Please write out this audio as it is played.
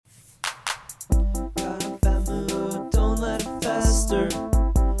Esther.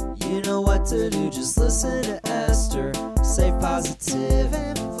 You know what to do, just listen to Esther. Safe, positive,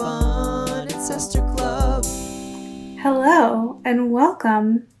 and fun. It's Esther Club. Hello, and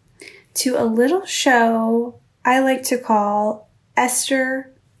welcome to a little show I like to call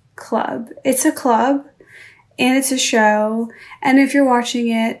Esther Club. It's a club, and it's a show, and if you're watching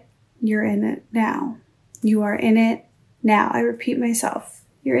it, you're in it now. You are in it now. I repeat myself.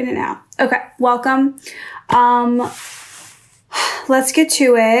 You're in it now. Okay, welcome. Let's get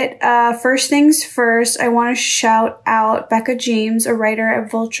to it. First things first, I want to shout out Becca James, a writer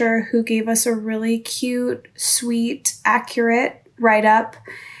at Vulture, who gave us a really cute, sweet, accurate write-up.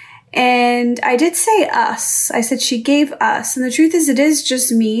 And I did say us. I said she gave us. And the truth is, it is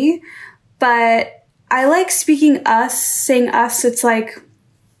just me. But I like speaking us, saying us. It's like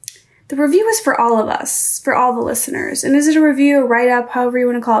the review is for all of us, for all the listeners. And is it a review, a write-up, however you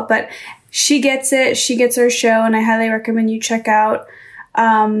want to call it? But she gets it. She gets our show. And I highly recommend you check out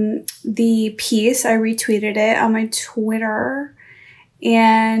the piece. I retweeted it on my Twitter.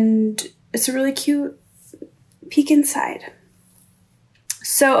 And it's a really cute peek inside.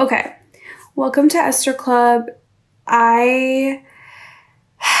 So, okay. Welcome to Esther Club.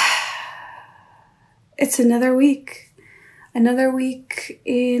 It's another week. Another week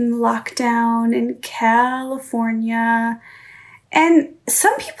in lockdown in California. And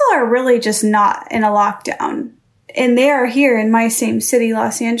some people are really just not in a lockdown. And they are here in my same city,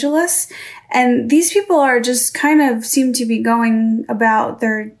 Los Angeles. And these people are just kind of seem to be going about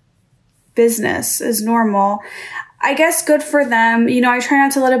their business as normal. I guess good for them. You know, I try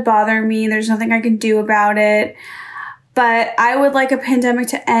not to let it bother me. There's nothing I can do about it. But I would like a pandemic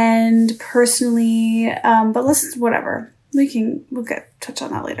to end personally. But whatever. We'll touch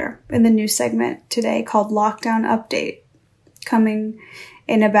on that later in the new segment today called Lockdown Update, coming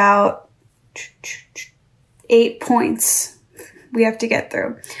in about 8 points we have to get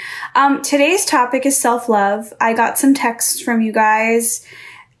through. Today's topic is self-love. I got some texts from you guys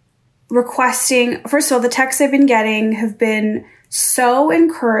requesting, first of all, the texts I've been getting have been so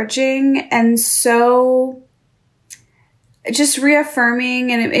encouraging and so just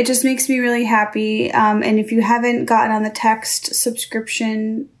reaffirming, and it just makes me really happy. And if you haven't gotten on the text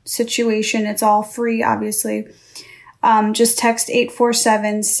subscription situation, it's all free, obviously. Just text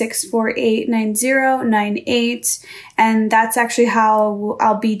 847-648-9098. And that's actually how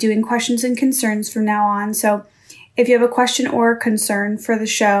I'll be doing questions and concerns from now on. So if you have a question or a concern for the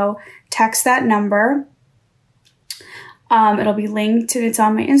show, text that number. It'll be linked and it's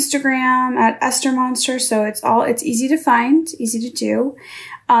on my Instagram at Esther Monster. So it's easy to find, easy to do.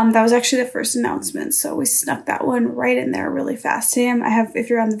 That was actually the first announcement. So we snuck that one right in there really fast. If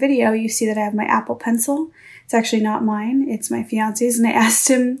you're on the video, you see that I have my Apple Pencil. It's actually not mine. It's my fiance's. And I asked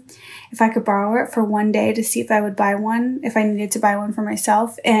him if I could borrow it for one day to see if I would buy one, if I needed to buy one for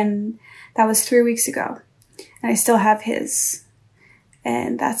myself. And that was 3 weeks ago. And I still have his.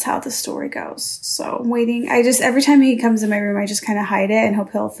 And that's how the story goes. So I'm waiting. Every time he comes in my room, I just kind of hide it and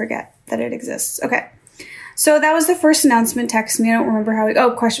hope he'll forget that it exists. Okay. So that was the first announcement. Text me. I don't remember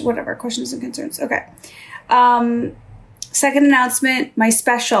questions and concerns. Okay. Second announcement, my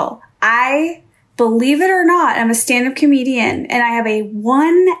special. Believe it or not, I'm a stand-up comedian and I have a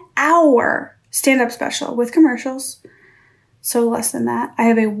 1 hour stand-up special with commercials. So less than that. I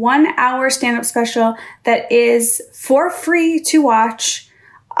have a 1 hour stand-up special that is for free to watch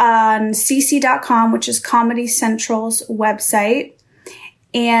on cc.com, which is Comedy Central's website.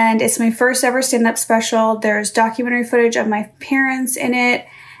 And it's my first ever stand-up special. There's documentary footage of my parents in it,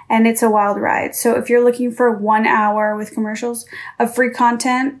 and it's a wild ride. So if you're looking for 1 hour with commercials of free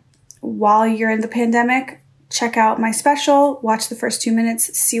content while you're in the pandemic, check out my special, watch the first 2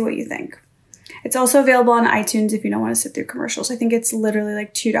 minutes, see what you think. It's also available on iTunes if you don't want to sit through commercials. I think it's literally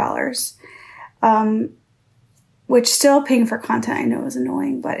like $2, which still paying for content I know is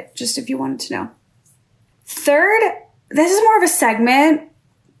annoying, but just if you wanted to know. Third, this is more of a segment,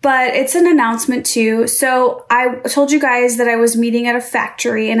 but it's an announcement too. So I told you guys that I was meeting at a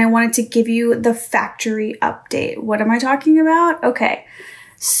factory and I wanted to give you the factory update. What am I talking about? Okay.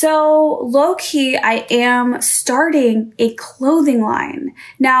 So low-key, I am starting a clothing line.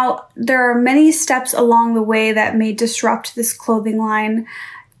 Now, there are many steps along the way that may disrupt this clothing line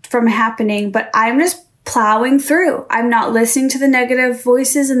from happening, but I'm just plowing through. I'm not listening to the negative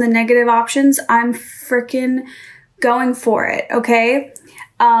voices and the negative options. I'm freaking going for it, okay?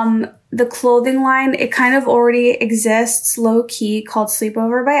 The clothing line, it kind of already exists low-key, called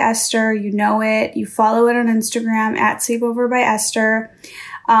Sleepover by Esther. You know it. You follow it on Instagram at Sleepover by Esther.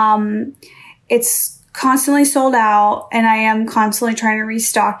 It's constantly sold out and I am constantly trying to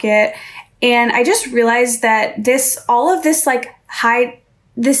restock it. And I just realized that all of this like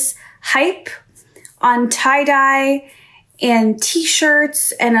this hype on tie-dye and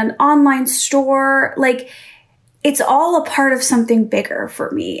t-shirts and an online store. Like, it's all a part of something bigger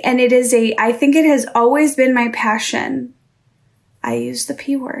for me. And I think it has always been my passion. I use the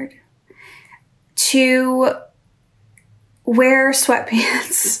P word. To wear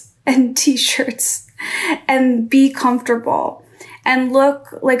sweatpants and t-shirts and be comfortable and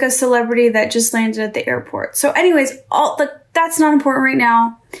look like a celebrity that just landed at the airport. So anyways, that's not important right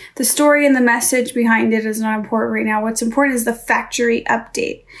now. The story and the message behind it is not important right now. What's important is the factory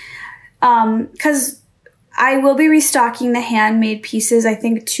update. Because I will be restocking the handmade pieces, I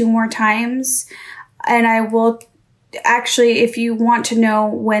think 2 more times. And I will actually, if you want to know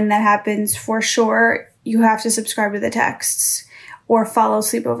when that happens for sure, you have to subscribe to the texts or follow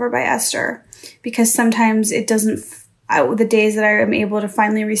Sleepover by Esther, because sometimes it doesn't, the days that I am able to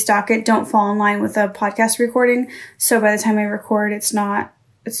finally restock it don't fall in line with a podcast recording. So by the time I record, it's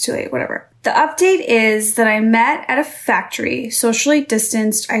too late, whatever. The update is that I met at a factory, socially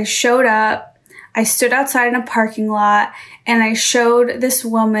distanced. I showed up, I stood outside in a parking lot, and I showed this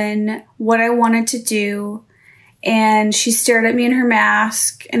woman what I wanted to do. And she stared at me in her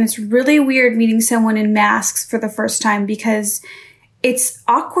mask. And it's really weird meeting someone in masks for the first time because it's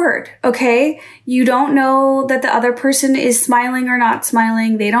awkward, okay? You don't know that the other person is smiling or not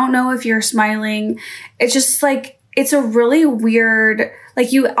smiling. They don't know if you're smiling. It's just like, it's a really weird,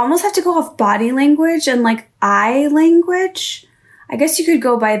 like, you almost have to go off body language and like eye language. I guess you could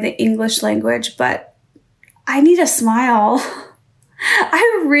go by the English language, but I need a smile.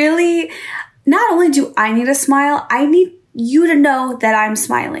 Not only do I need a smile, I need you to know that I'm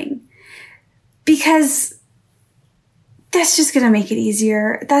smiling, because that's just going to make it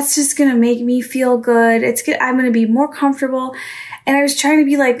easier. That's just going to make me feel good. I'm going to be more comfortable. And I was trying to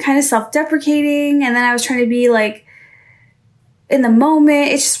be like kind of self-deprecating. And then I was trying to be like in the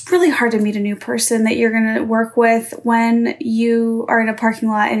moment. It's just really hard to meet a new person that you're going to work with when you are in a parking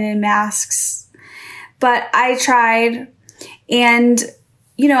lot and in masks. But I tried, and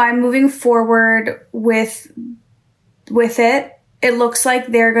I'm moving forward with it. It looks like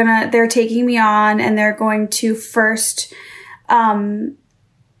they're taking me on, and they're going to first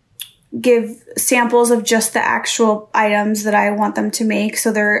give samples of just the actual items that I want them to make.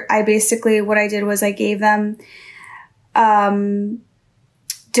 So what I did was I gave them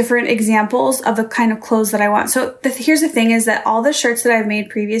different examples of the kind of clothes that I want. So here's the thing is that all the shirts that I've made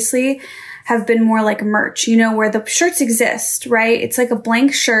previously have been more like merch, where the shirts exist, right? It's like a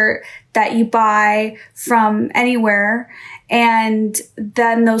blank shirt that you buy from anywhere. And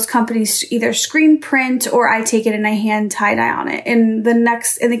then those companies either screen print or I take it and I hand tie dye on it.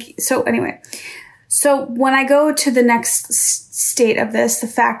 So when I go to the next state of this, the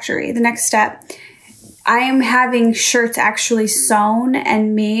factory, the next step, I am having shirts actually sewn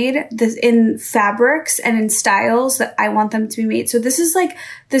and made in fabrics and in styles that I want them to be made. So this is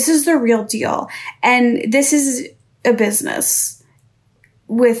the real deal. And this is a business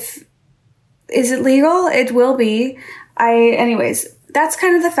is it legal? It will be. Anyways, that's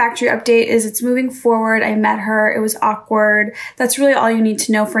kind of the factory update. Is it's moving forward. I met her. It was awkward. That's really all you need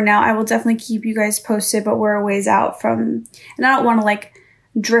to know for now. I will definitely keep you guys posted, but we're a ways out from, and I don't want to like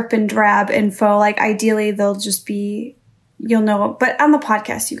drip and drab info. Like ideally they'll just be, you'll know, but on the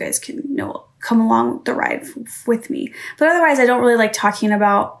podcast, you guys can come along the ride with me. But otherwise I don't really like talking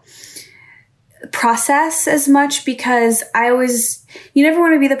about process as much, because you never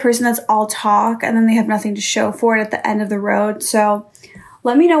want to be the person that's all talk and then they have nothing to show for it at the end of the road. So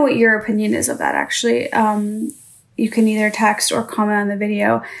let me know what your opinion is of that. Actually, you can either text or comment on the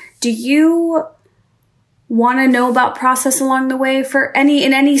video. Do you want to know about process along the way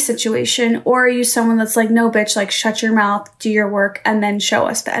in any situation, or are you someone that's like, no bitch, like shut your mouth, do your work, and then show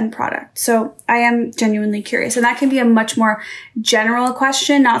us the end product? So I am genuinely curious, and that can be a much more general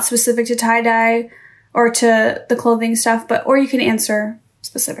question, not specific to tie-dye or to the clothing stuff, or you can answer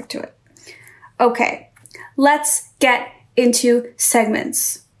specific to it. Okay, let's get into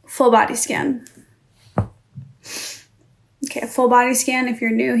segments. Full body scan. Okay, a full body scan if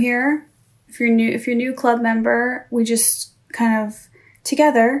you're new here. If you're new club member, we just kind of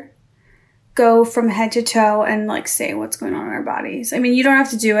together go from head to toe and like say what's going on in our bodies. I mean, you don't have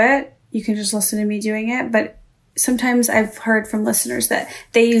to do it. You can just listen to me doing it. But sometimes I've heard from listeners that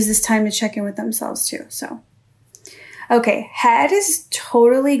they use this time to check in with themselves too. So, okay, head is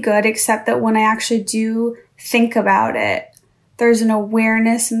totally good, except that when I actually do think about it, there's an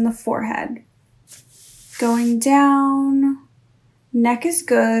awareness in the forehead. Going down. Neck is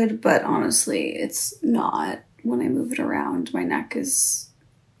good, but honestly, it's not. When I move it around, my neck is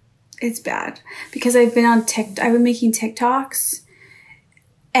It's bad because I've been making TikToks,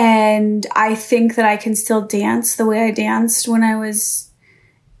 and I think that I can still dance the way I danced when I was,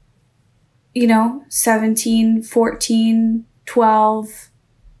 17, 14, 12,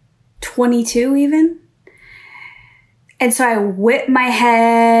 22 even. And so I whip my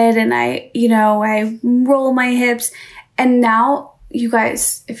head and I roll my hips. And now, you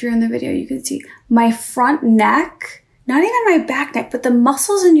guys, if you're in the video, you can see my front neck, not even my back neck, but the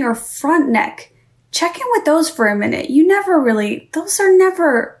muscles in your front neck. Check in with those for a minute. Those are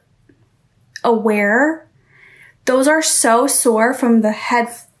never aware. Those are so sore from the head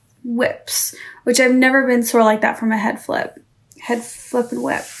whips, which I've never been sore like that from a head flip and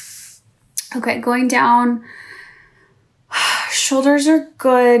whip. Okay, going down. Shoulders are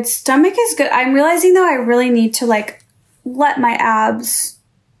good. Stomach is good. I'm realizing though I really need to let my abs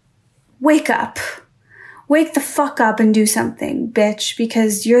wake up. Wake the fuck up and do something, bitch,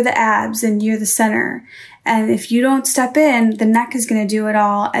 because you're the abs and you're the center. And if you don't step in, the neck is going to do it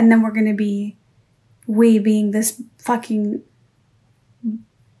all. And then we're going to be, we being this fucking,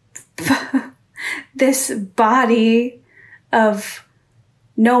 this body of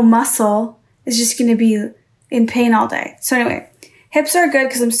no muscle is just going to be in pain all day. So anyway, hips are good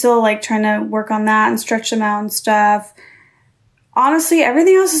because I'm still trying to work on that and stretch them out and stuff. Honestly,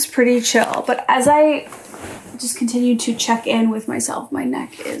 everything else is pretty chill. But as I just continue to check in with myself, my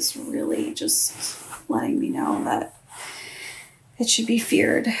neck is really just letting me know that it should be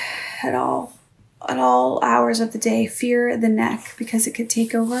feared at all hours of the day. Fear the neck because it could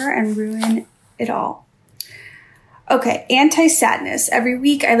take over and ruin it all. Okay, anti-sadness. Every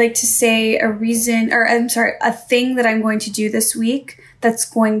week I like to say a thing that I'm going to do this week that's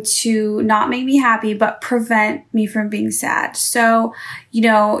going to not make me happy, but prevent me from being sad. So,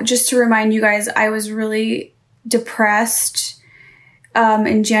 just to remind you guys, I was really depressed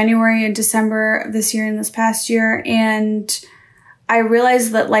in January and December of this year and this past year. And I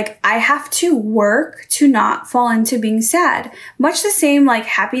realized that I have to work to not fall into being sad. Much the same,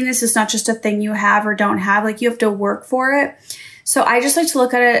 happiness is not just a thing you have or don't have. You have to work for it. So I just like to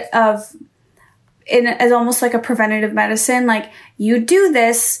look at it as almost like a preventative medicine. You do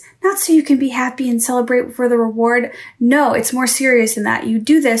this not so you can be happy and celebrate for the reward. No, it's more serious than that. You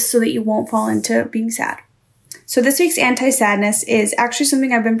do this so that you won't fall into being sad. So this week's anti-sadness is actually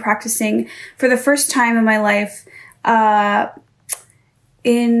something I've been practicing for the first time in my life.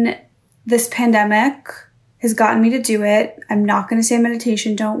 In this pandemic has gotten me to do it. I'm not going to say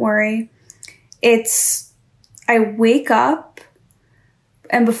meditation, don't worry. I wake up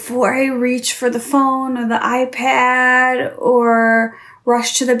and before I reach for the phone or the iPad or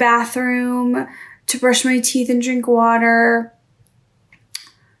rush to the bathroom to brush my teeth and drink water,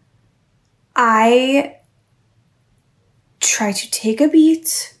 I try to take a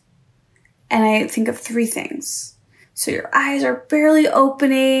beat and I think of 3 things. So your eyes are barely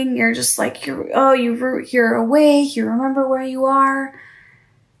opening. You're just you're awake. You remember where you are.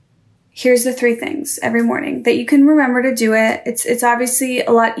 Here's the 3 things every morning that you can remember to do it. It's obviously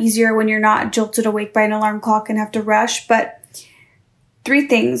a lot easier when you're not jolted awake by an alarm clock and have to rush, but 3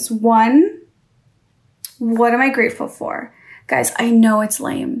 things. 1, what am I grateful for? Guys, I know it's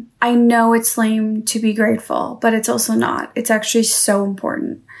lame. I know it's lame to be grateful, but it's also not. It's actually so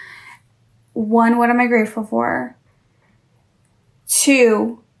important. 1, what am I grateful for?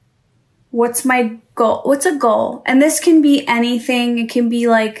 2, what's my goal? What's a goal? And this can be anything. It can be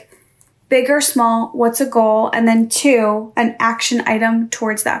big or small. What's a goal? And then 2, an action item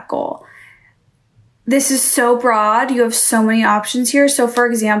towards that goal. This is so broad. You have so many options here. So for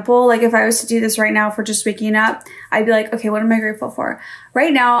example, if I was to do this right now for just waking up, I'd be okay, what am I grateful for?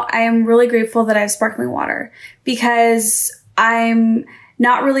 Right now, I am really grateful that I have sparkling water because I'm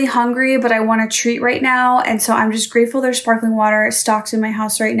not really hungry, but I want a treat right now. And so I'm just grateful there's sparkling water stocked in my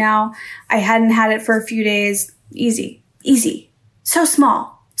house right now. I hadn't had it for a few days. Easy. So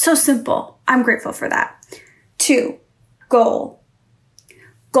small, so simple. I'm grateful for that. 2, goal.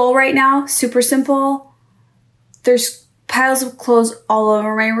 Goal right now, super simple. There's piles of clothes all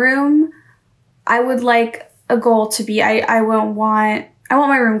over my room. I would like a goal to be, I want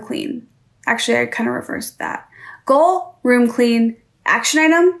my room clean. Actually, I kind of reversed that. Goal, room clean. Action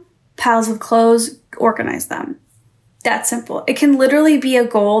item, piles of clothes, organize them. That simple. It can literally be a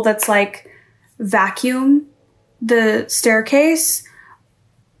goal that's vacuum the staircase,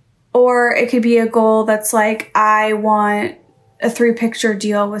 or it could be a goal that's I want a 3-picture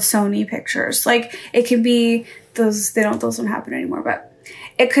deal with Sony Pictures. It could be those don't happen anymore, but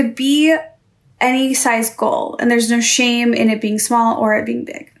it could be any size goal, and there's no shame in it being small or it being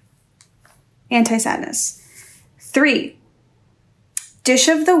big. Anti-sadness. 3, dish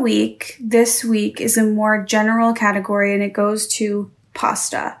of the week this week is a more general category, and it goes to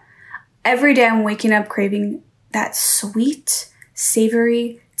pasta. Every day I'm waking up craving that sweet,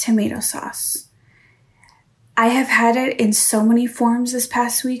 savory tomato sauce. I have had it in so many forms this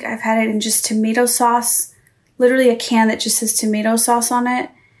past week. I've had it in just tomato sauce, literally a can that just says tomato sauce on it.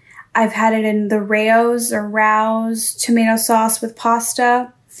 I've had it in the Rao's tomato sauce with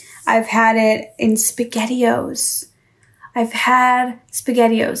pasta. I've had it in SpaghettiOs. I've had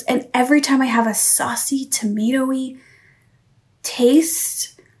SpaghettiOs. And every time I have a saucy, tomatoey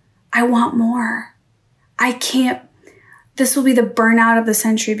taste, I want more. I can't. This will be the burnout of the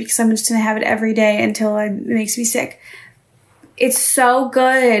century because I'm just going to have it every day until it makes me sick. It's so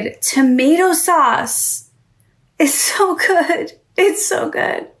good. Tomato sauce is so good. It's so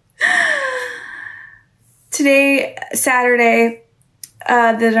good. Today, Saturday,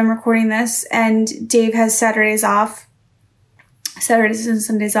 that I'm recording this, and Dave has Saturdays off. Saturdays and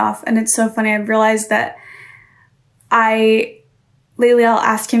Sundays off. And it's so funny. I've realized that lately I'll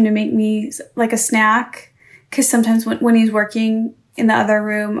ask him to make me like a snack. Because sometimes when he's working in the other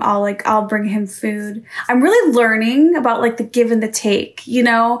room, I'll bring him food. I'm really learning about like the give and the take, you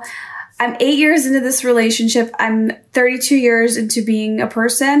know? I'm 8 years into this relationship. I'm 32 years into being a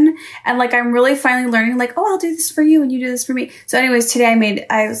person. And like, I'm really finally learning like, oh, I'll do this for you and you do this for me. So anyways, today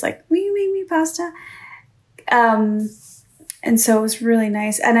I was like, will you make me pasta? And so it was really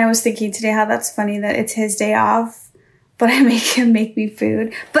nice. And I was thinking today how that's funny that it's his day off, but I make him make me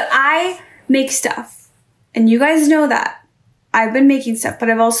food. But I make stuff. And you guys know that. I've been making stuff, but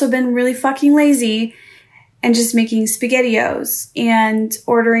I've also been really fucking lazy and just making SpaghettiOs and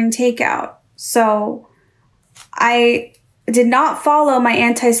ordering takeout. So I did not follow my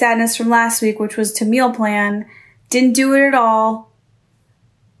anti-sadness from last week, which was to meal plan. Didn't do it at all.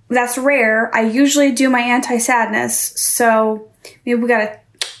 That's rare. I usually do my anti-sadness. So maybe we gotta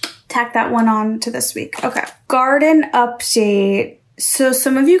tack that one on to this week. Okay. Garden update. So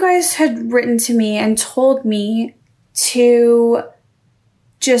some of you guys had written to me and told me to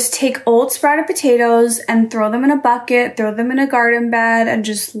just take old sprouted potatoes and throw them in a bucket, throw them in a garden bed, and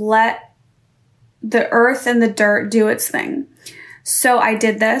just let the earth and the dirt do its thing. So I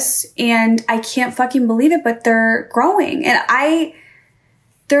did this, and I can't fucking believe it, but they're growing. And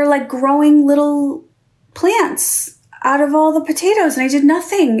they're like growing little plants out of all the potatoes, and I did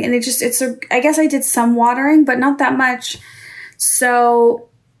nothing. And I guess I did some watering, but not that much. So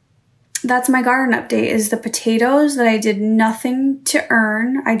that's my garden update, is the potatoes that I did nothing to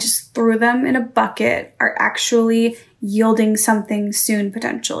earn. I just threw them in a bucket are actually yielding something soon,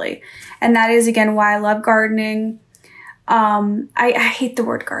 potentially. And that is, again, why I love gardening. I hate the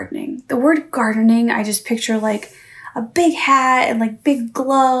word gardening. The word gardening, I just picture like a big hat and like big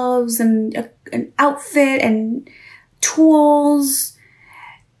gloves and an outfit and tools.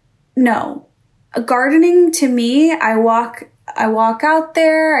 No. Gardening to me, I walk out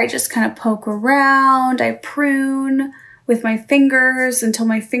there, I just kind of poke around, I prune with my fingers until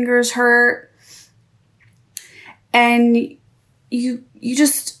my fingers hurt. And you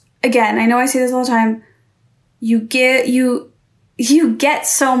just, again, I know I say this all the time, you get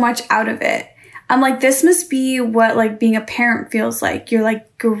so much out of it. I'm like, this must be what like being a parent feels like. You're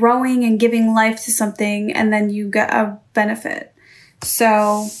like growing and giving life to something, and then you get a benefit.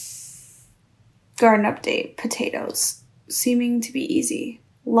 So, garden update, potatoes. Seeming to be easy.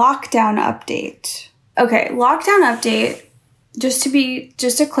 Lockdown update. Okay, lockdown update.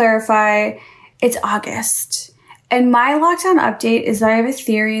 Just to clarify, it's August. And my lockdown update is that I have a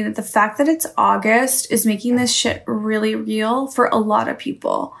theory that the fact that it's August is making this shit really real for a lot of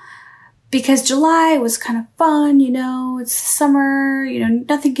people. Because July was kind of fun, you know, it's summer, you know,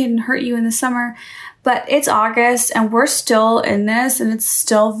 nothing can hurt you in the summer. But it's August and we're still in this, and it's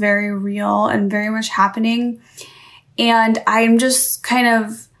still very real and very much happening. And I'm just kind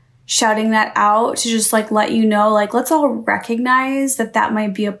of shouting that out to just like let you know, like, let's all recognize that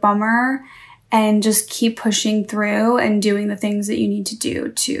might be a bummer and just keep pushing through and doing the things that you need to do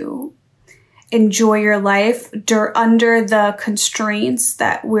to enjoy your life under the constraints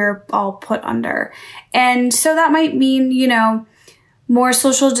that we're all put under. And so that might mean, you know, more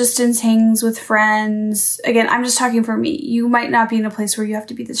social distance hangs with friends. Again, I'm just talking for me. You might not be in a place where you have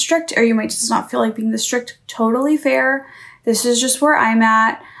to be this strict, or you might just not feel like being this strict. Totally fair. This is just where I'm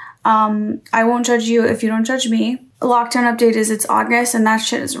at. I won't judge you if you don't judge me. Lockdown update is it's August, and that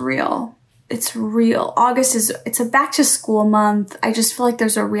shit is real. It's real. It's a back to school month. I just feel like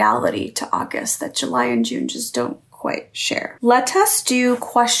there's a reality to August that July and June just don't quite share. Let us do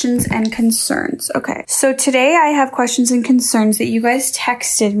questions and concerns. Okay, so today I have questions and concerns that you guys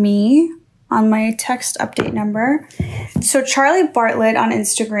texted me on my text update number. So Charlie Bartlett on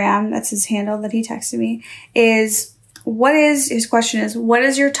Instagram, that's his handle that he texted me, his question is, what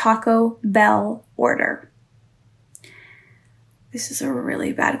is your Taco Bell order? This is a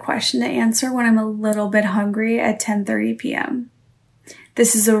really bad question to answer when I'm a little bit hungry at 10:30 p.m.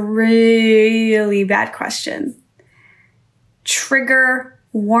 This is a really bad question. Trigger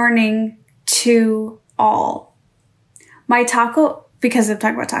warning to all. Because I'm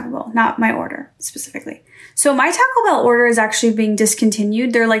talking about Taco Bell, not my order specifically. So my Taco Bell order is actually being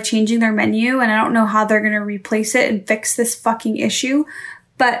discontinued. They're like changing their menu and I don't know how they're going to replace it and fix this fucking issue.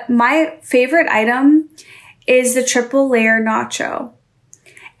 But my favorite item is the triple layer nacho.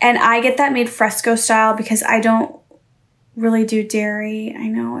 And I get that made fresco style because I don't really do dairy. I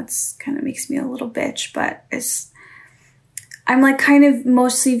know it's kind of makes me a little bitch, but I'm like kind of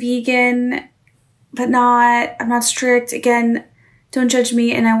mostly vegan, but I'm not strict. Again, don't judge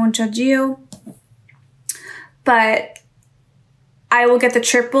me and I won't judge you. But I will get the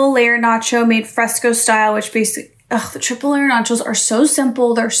triple layer nacho made fresco style, which basically, the triple layer nachos are so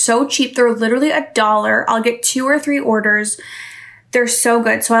simple. They're so cheap. They're literally $1. I'll get 2 or 3 orders. They're so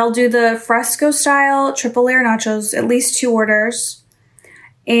good. So I'll do the fresco style triple layer nachos, at least 2 orders.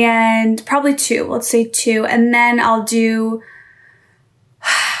 And probably 2. Let's say 2. And then I'll do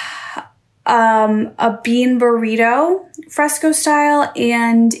a bean burrito fresco style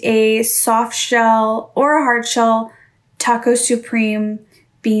and a soft shell or a hard shell taco supreme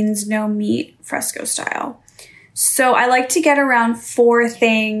beans no meat fresco style. So I like to get around 4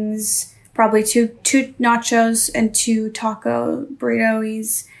 things, probably two nachos and 2 taco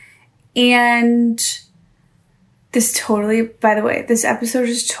burritos. And by the way, this episode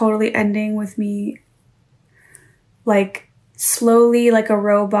is totally ending with me like slowly like a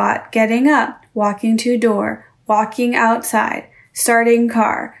robot, getting up, walking to door, walking outside, starting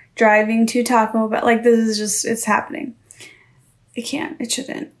car, driving to Taco Bell. Like this is just, it's happening. It can't, it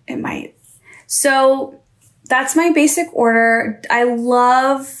shouldn't, it might. So that's my basic order. I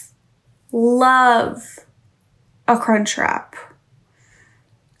love a Crunchwrap.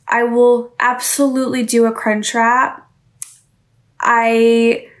 I will absolutely do a Crunchwrap.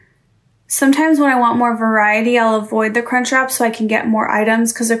 Sometimes when I want more variety, I'll avoid the Crunchwrap so I can get more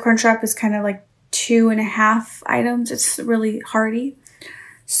items because the Crunchwrap is kind of like 2.5 items. It's really hearty.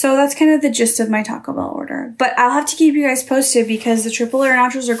 So that's kind of the gist of my Taco Bell order. But I'll have to keep you guys posted because the triple layer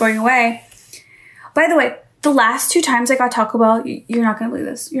nachos are going away. By the way, the last 2 times I got Taco Bell, you're not going to believe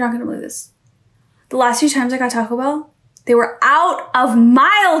this. You're not going to believe this. The last 2 times I got Taco Bell, they were out of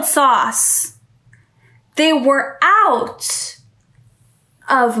mild sauce. They were out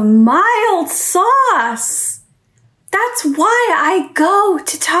of mild sauce. That's why I go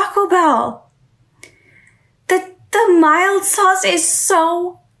to Taco Bell. The mild sauce is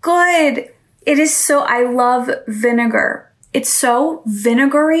so good. It is so, I love vinegar. It's so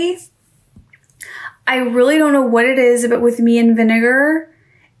vinegary. I really don't know what it is, but with me and vinegar,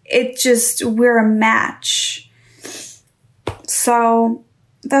 we're a match. So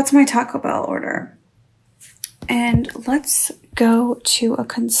that's my Taco Bell order. And let's go to a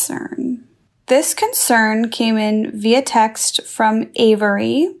concern. This concern came in via text from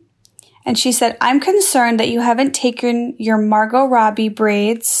Avery. And she said, I'm concerned that you haven't taken your Margot Robbie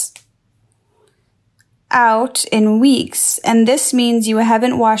braids out in weeks. And this means you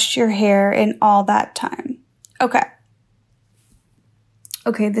haven't washed your hair in all that time. Okay,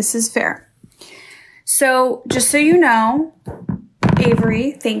 this is fair. So just so you know,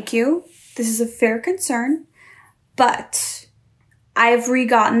 Avery, thank you. This is a fair concern. But I've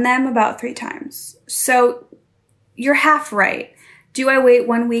re-gotten them about 3 times. So you're half right. Do I wait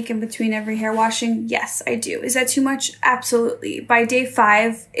 1 week in between every hair washing? Yes, I do. Is that too much? Absolutely. By day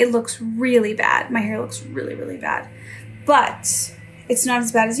 5, it looks really bad. My hair looks really, really bad. But it's not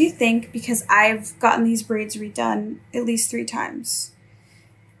as bad as you think because I've gotten these braids redone at least 3 times.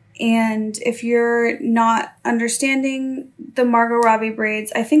 And if you're not understanding the Margot Robbie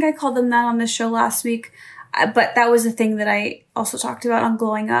braids, I think I called them that on the show last week. But that was a thing that I also talked about on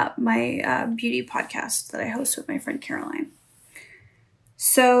Glowing Up, my beauty podcast that I host with my friend Caroline.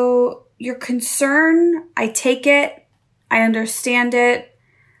 So your concern, I take it, I understand it,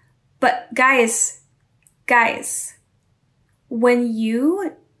 but guys, when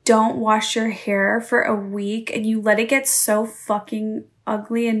you don't wash your hair for a week and you let it get so fucking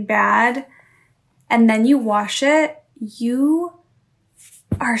ugly and bad, and then you wash it, it's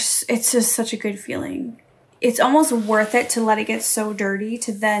just such a good feeling. It's almost worth it to let it get so dirty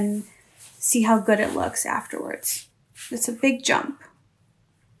to then see how good it looks afterwards. It's a big jump.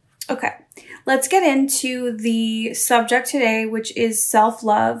 Okay, let's get into the subject today, which is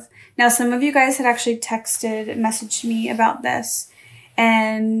self-love. Now, some of you guys had actually messaged me about this,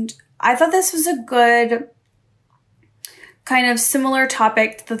 and I thought this was a good kind of similar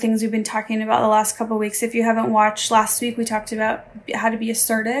topic to the things we've been talking about the last couple of weeks. If you haven't watched, last week we talked about how to be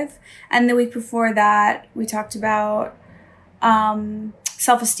assertive, and the week before that we talked about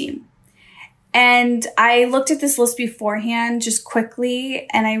self-esteem. And I looked at this list beforehand just quickly,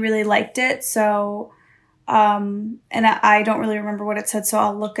 and I really liked it. So, and I don't really remember what it said, so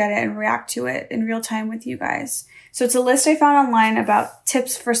I'll look at it and react to it in real time with you guys. So it's a list I found online about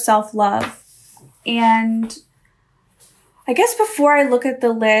tips for self-love. And I guess before I look at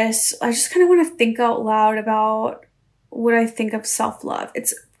the list, I just kind of want to think out loud about what I think of self-love.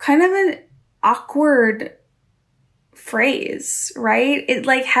 It's kind of an awkward phrase, right? It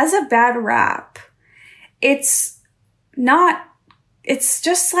like has a bad rap. It's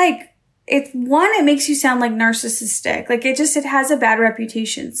just like, it makes you sound like narcissistic. Like it has a bad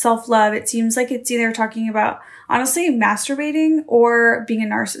reputation. Self-love, it seems like it's either talking about, honestly, masturbating or being a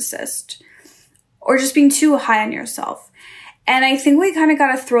narcissist or just being too high on yourself. And I think we kind of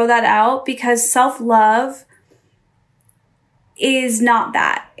got to throw that out, because self-love is not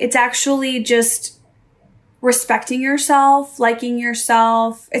that. It's actually just respecting yourself, liking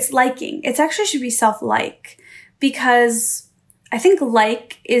yourself. It actually should be self-like, because I think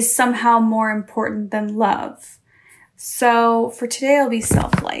like is somehow more important than love. So for today, I'll be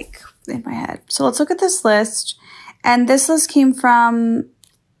self-like in my head. So let's look at this list. And this list came from,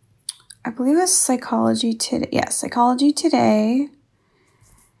 I believe it's Psychology Today. Yeah, Psychology Today.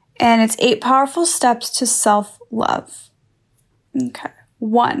 And it's 8 powerful steps to self-love. Okay.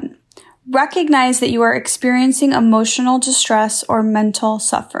 1, recognize that you are experiencing emotional distress or mental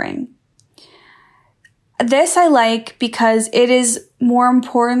suffering. This I like because it is more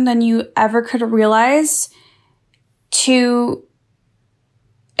important than you ever could realize to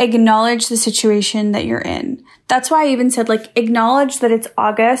acknowledge the situation that you're in. That's why I even said, like, acknowledge that it's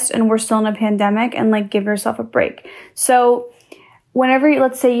August and we're still in a pandemic, and like give yourself a break. So whenever,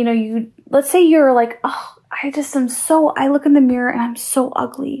 let's say you're like, oh, I look in the mirror and I'm so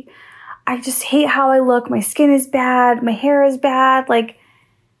ugly. I just hate how I look. My skin is bad. My hair is bad. Like,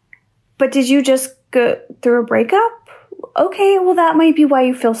 but did you just go through a breakup? Okay, well, that might be why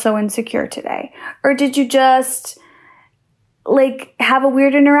you feel so insecure today. Or did you just like have a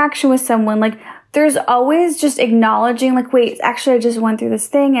weird interaction with someone? Like, there's always just acknowledging, like, wait, actually I just went through this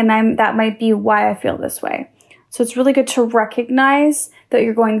thing, and that might be why I feel this way. So it's really good to recognize that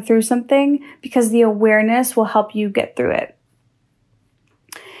you're going through something, because the awareness will help you get through it.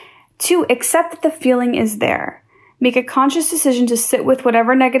 2, accept that the feeling is there. Make a conscious decision to sit with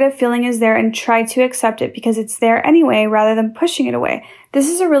whatever negative feeling is there and try to accept it because it's there anyway, rather than pushing it away. This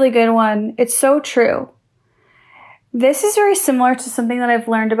is a really good one. It's so true. This is very similar to something that I've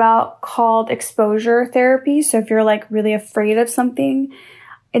learned about called exposure therapy. So if you're like really afraid of something,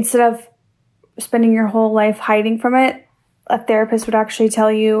 instead of spending your whole life hiding from it, a therapist would actually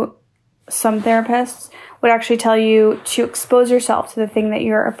tell you, some therapists would actually tell you to expose yourself to the thing that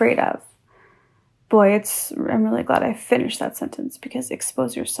you're afraid of. Boy, I'm really glad I finished that sentence, because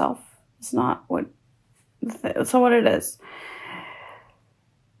expose yourself is not what it is.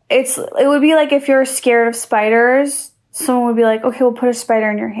 It would be like if you're scared of spiders, someone would be like, okay, we'll put a spider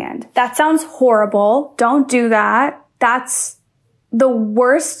in your hand. That sounds horrible. Don't do that. That's the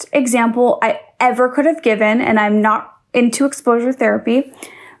worst example I ever could have given, and I'm not into exposure therapy.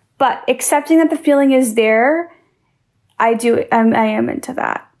 But accepting that the feeling is there, I am into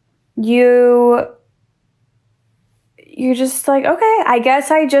that. You're just like, okay, I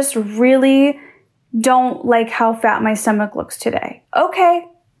guess I just really don't like how fat my stomach looks today. Okay,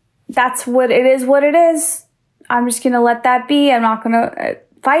 that's what it is. I'm just going to let that be. I'm not going to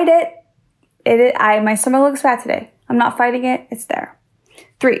fight it. My stomach looks fat today. I'm not fighting it. It's there.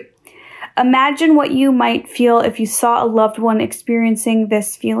 3, imagine what you might feel if you saw a loved one experiencing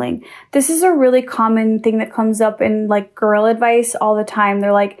this feeling. This is a really common thing that comes up in like girl advice all the time.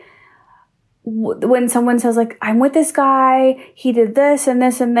 They're like, when someone says like, I'm with this guy, he did this and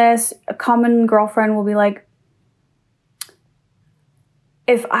this and this, a common girlfriend will be like,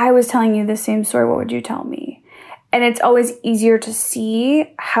 if I was telling you the same story, what would you tell me? And it's always easier to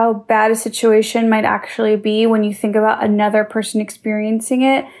see how bad a situation might actually be when you think about another person experiencing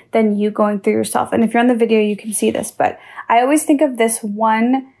it than you going through yourself. And if you're on the video, you can see this, but I always think of this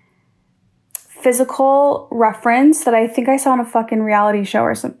one physical reference that I think I saw on a fucking reality show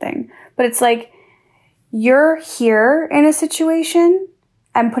or something. But it's like, you're here in a situation,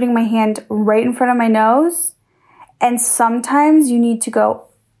 I'm putting my hand right in front of my nose, and sometimes you need to go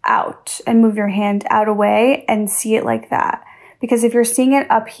out and move your hand out away and see it like that. Because if you're seeing it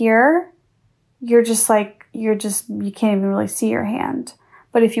up here, you can't even really see your hand.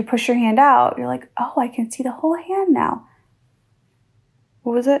 But if you push your hand out, you're like, oh, I can see the whole hand now.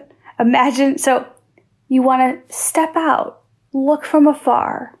 What was it? Imagine, so you want to step out, look from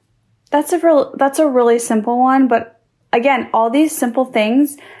afar. That's a really simple one, but again, all these simple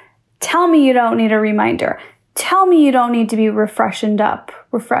things, tell me you don't need a reminder. Tell me you don't need to be refreshened.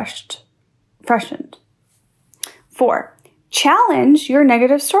 4, challenge your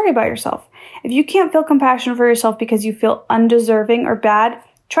negative story about yourself. If you can't feel compassion for yourself because you feel undeserving or bad,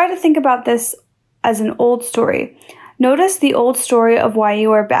 try to think about this as an old story. Notice the old story of why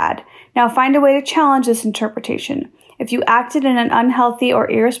you are bad. Now find a way to challenge this interpretation. If you acted in an unhealthy or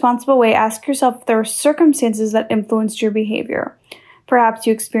irresponsible way, ask yourself if there were circumstances that influenced your behavior. Perhaps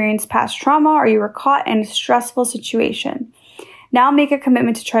you experienced past trauma or you were caught in a stressful situation. Now make a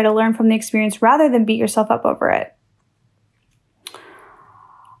commitment to try to learn from the experience rather than beat yourself up over it.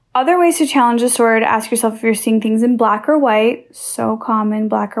 Other ways to challenge the story are to ask yourself if you're seeing things in black or white. So common,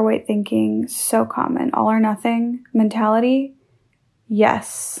 black or white thinking, so common. All or nothing mentality.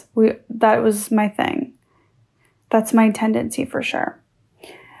 Yes, that was my thing. That's my tendency for sure.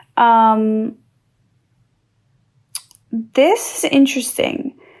 This is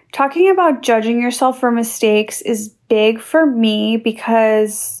interesting. Talking about judging yourself for mistakes is big for me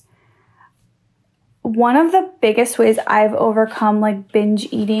because one of the biggest ways I've overcome like binge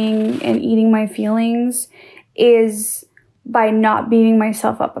eating and eating my feelings is by not beating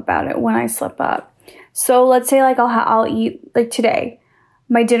myself up about it when I slip up. So let's say like I'll eat like today.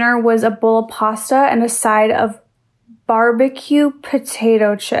 My dinner was a bowl of pasta and a side of barbecue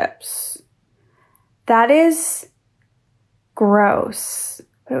potato chips. That is gross.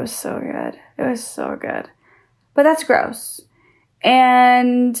 But it was so good. It was so good. But that's gross.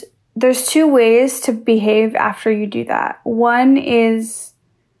 And there's 2 ways to behave after you do that. One is,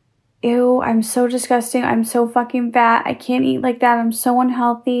 ew, I'm so disgusting. I'm so fucking fat. I can't eat like that. I'm so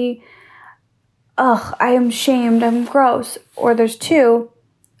unhealthy. Ugh, I am shamed. I'm gross. Or there's 2,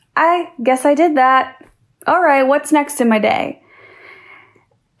 I guess I did that. All right, what's next in my day?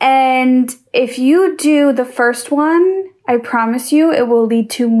 And if you do the first one, I promise you it will lead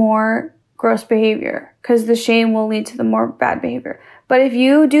to more gross behavior because the shame will lead to the more bad behavior. But if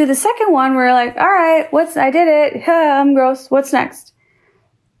you do the second one where you're like, all right, I did it. I'm gross. What's next?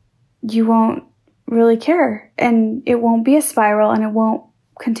 You won't really care and it won't be a spiral and it won't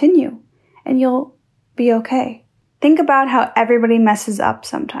continue and you'll be okay. Think about how everybody messes up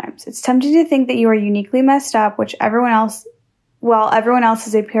sometimes. It's tempting to think that you are uniquely messed up, which everyone else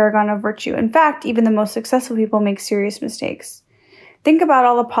is a paragon of virtue. In fact, even the most successful people make serious mistakes. Think about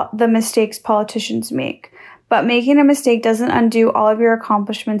all the mistakes politicians make. But making a mistake doesn't undo all of your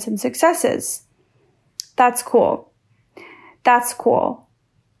accomplishments and successes. That's cool. That's cool.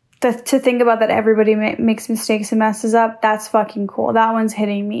 To think about that everybody makes mistakes and messes up, that's fucking cool. That one's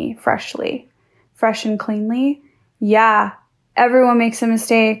hitting me fresh and cleanly. Yeah, everyone makes a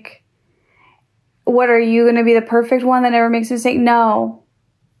mistake. What, are you going to be the perfect one that never makes a mistake? No.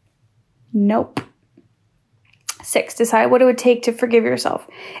 Nope. 6, decide what it would take to forgive yourself.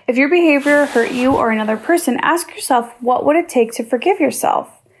 If your behavior hurt you or another person, ask yourself, what would it take to forgive yourself?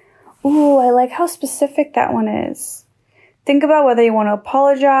 Ooh, I like how specific that one is. Think about whether you want to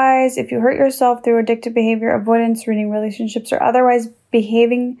apologize, if you hurt yourself through addictive behavior, avoidance, ruining relationships, or otherwise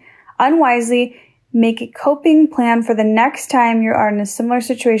behaving unwisely. Make a coping plan for the next time you are in a similar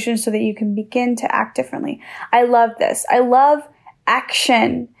situation so that you can begin to act differently. I love this. I love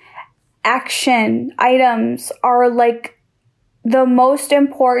action. Action items are like the most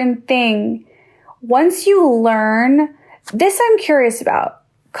important thing. Once you learn, this I'm curious about.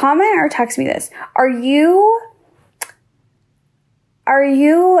 Comment or text me this. Are you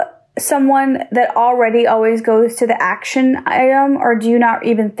someone that already always goes to the action item, or do you not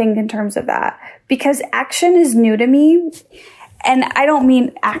even think in terms of that? Because action is new to me, and I don't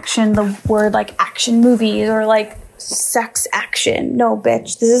mean action, the word like action movies or like sex action. No,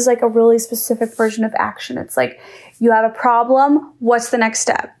 bitch. This is like a really specific version of action. It's like, you have a problem. What's the next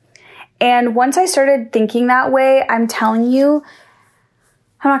step? And once I started thinking that way, I'm telling you,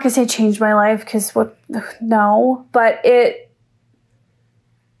 I'm not going to say changed my life because no, but it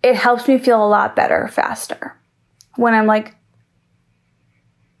helps me feel a lot better faster when I'm like,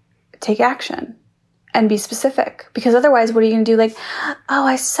 take action and be specific. Because otherwise, what are you going to do? Like, oh,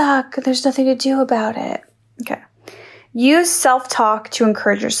 I suck. There's nothing to do about it. Okay. Use self-talk to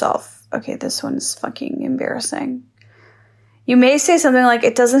encourage yourself. Okay, this one's fucking embarrassing. You may say something like,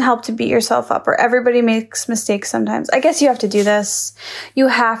 it doesn't help to beat yourself up, or everybody makes mistakes sometimes. I guess you have to do this. You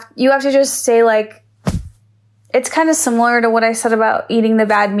have to just say like, it's kind of similar to what I said about eating the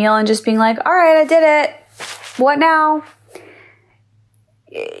bad meal and just being like, all right, I did it. What now?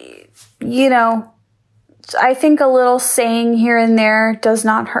 You know, I think a little saying here and there does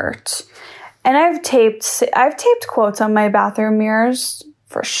not hurt. And I've taped quotes on my bathroom mirrors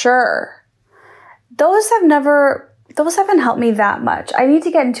for sure. Those haven't helped me that much. I need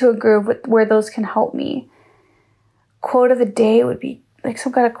to get into a groove where those can help me. Quote of the day would be like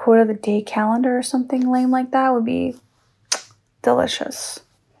some kind of quote of the day calendar or something lame like that would be delicious.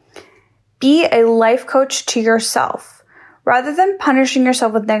 Be a life coach to yourself. Rather than punishing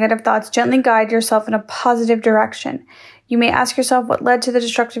yourself with negative thoughts, gently guide yourself in a positive direction. You may ask yourself what led to the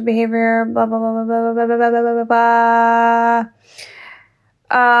destructive behavior, blah, blah, blah, blah, blah, blah, blah, blah, blah, blah,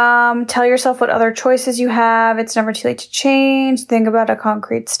 blah. Tell yourself what other choices you have. It's never too late to change. Think about a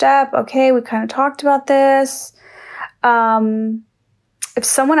concrete step. Okay, we kind of talked about this. If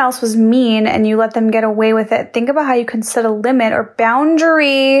someone else was mean and you let them get away with it, think about how you can set a limit or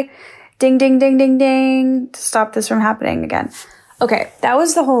boundary. Ding, ding, ding, ding, ding. To stop this from happening again. Okay, that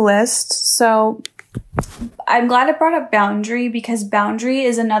was the whole list. So I'm glad I brought up boundary because boundary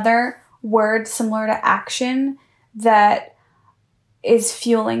is another word similar to action that is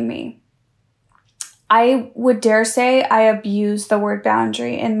fueling me. I would dare say I abuse the word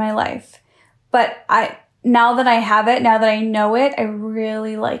boundary in my life. But now that I have it, now that I know it, I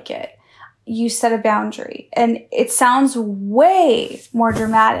really like it. You set a boundary. And it sounds way more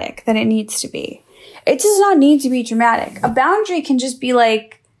dramatic than it needs to be. It does not need to be dramatic. A boundary can just be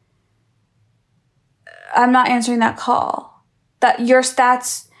like, I'm not answering that call.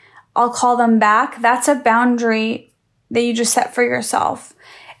 I'll call them back. That's a boundary that you just set for yourself.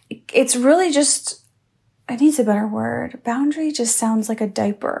 It's really just, it needs a better word. Boundary just sounds like a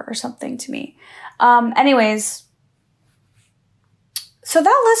diaper or something to me. Anyways, so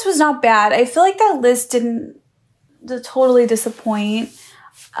that list was not bad. I feel like that list didn't totally disappoint.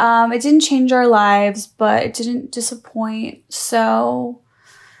 It didn't change our lives, but it didn't disappoint. So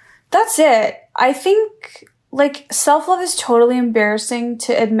that's it. I think like self-love is totally embarrassing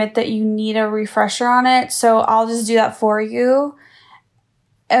to admit that you need a refresher on it. So I'll just do that for you.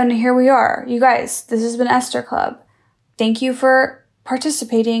 And here we are. You guys, this has been Esther Club. Thank you for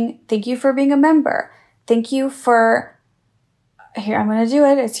participating. Thank you for being a member. Thank you for, here, I'm going to do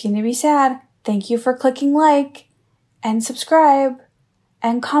it. It's going to be sad. Thank you for clicking like and subscribe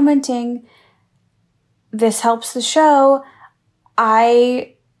and commenting. This helps the show.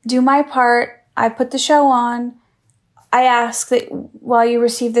 I do my part. I put the show on. I ask that while you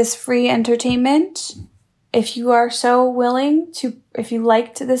receive this free entertainment, if you are so willing to, if you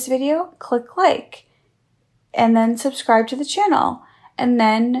liked this video, click like and then subscribe to the channel. And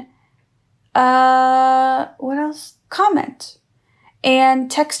then, what else? Comment and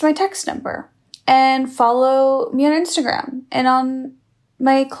text my text number and follow me on Instagram and on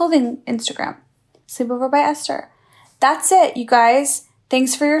my clothing Instagram, Sleepover by Esther. That's it, you guys.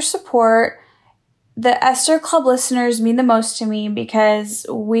 Thanks for your support. The Esther Club listeners mean the most to me because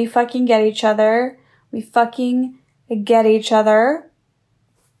we fucking get each other. We fucking get each other.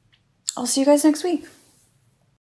 I'll see you guys next week.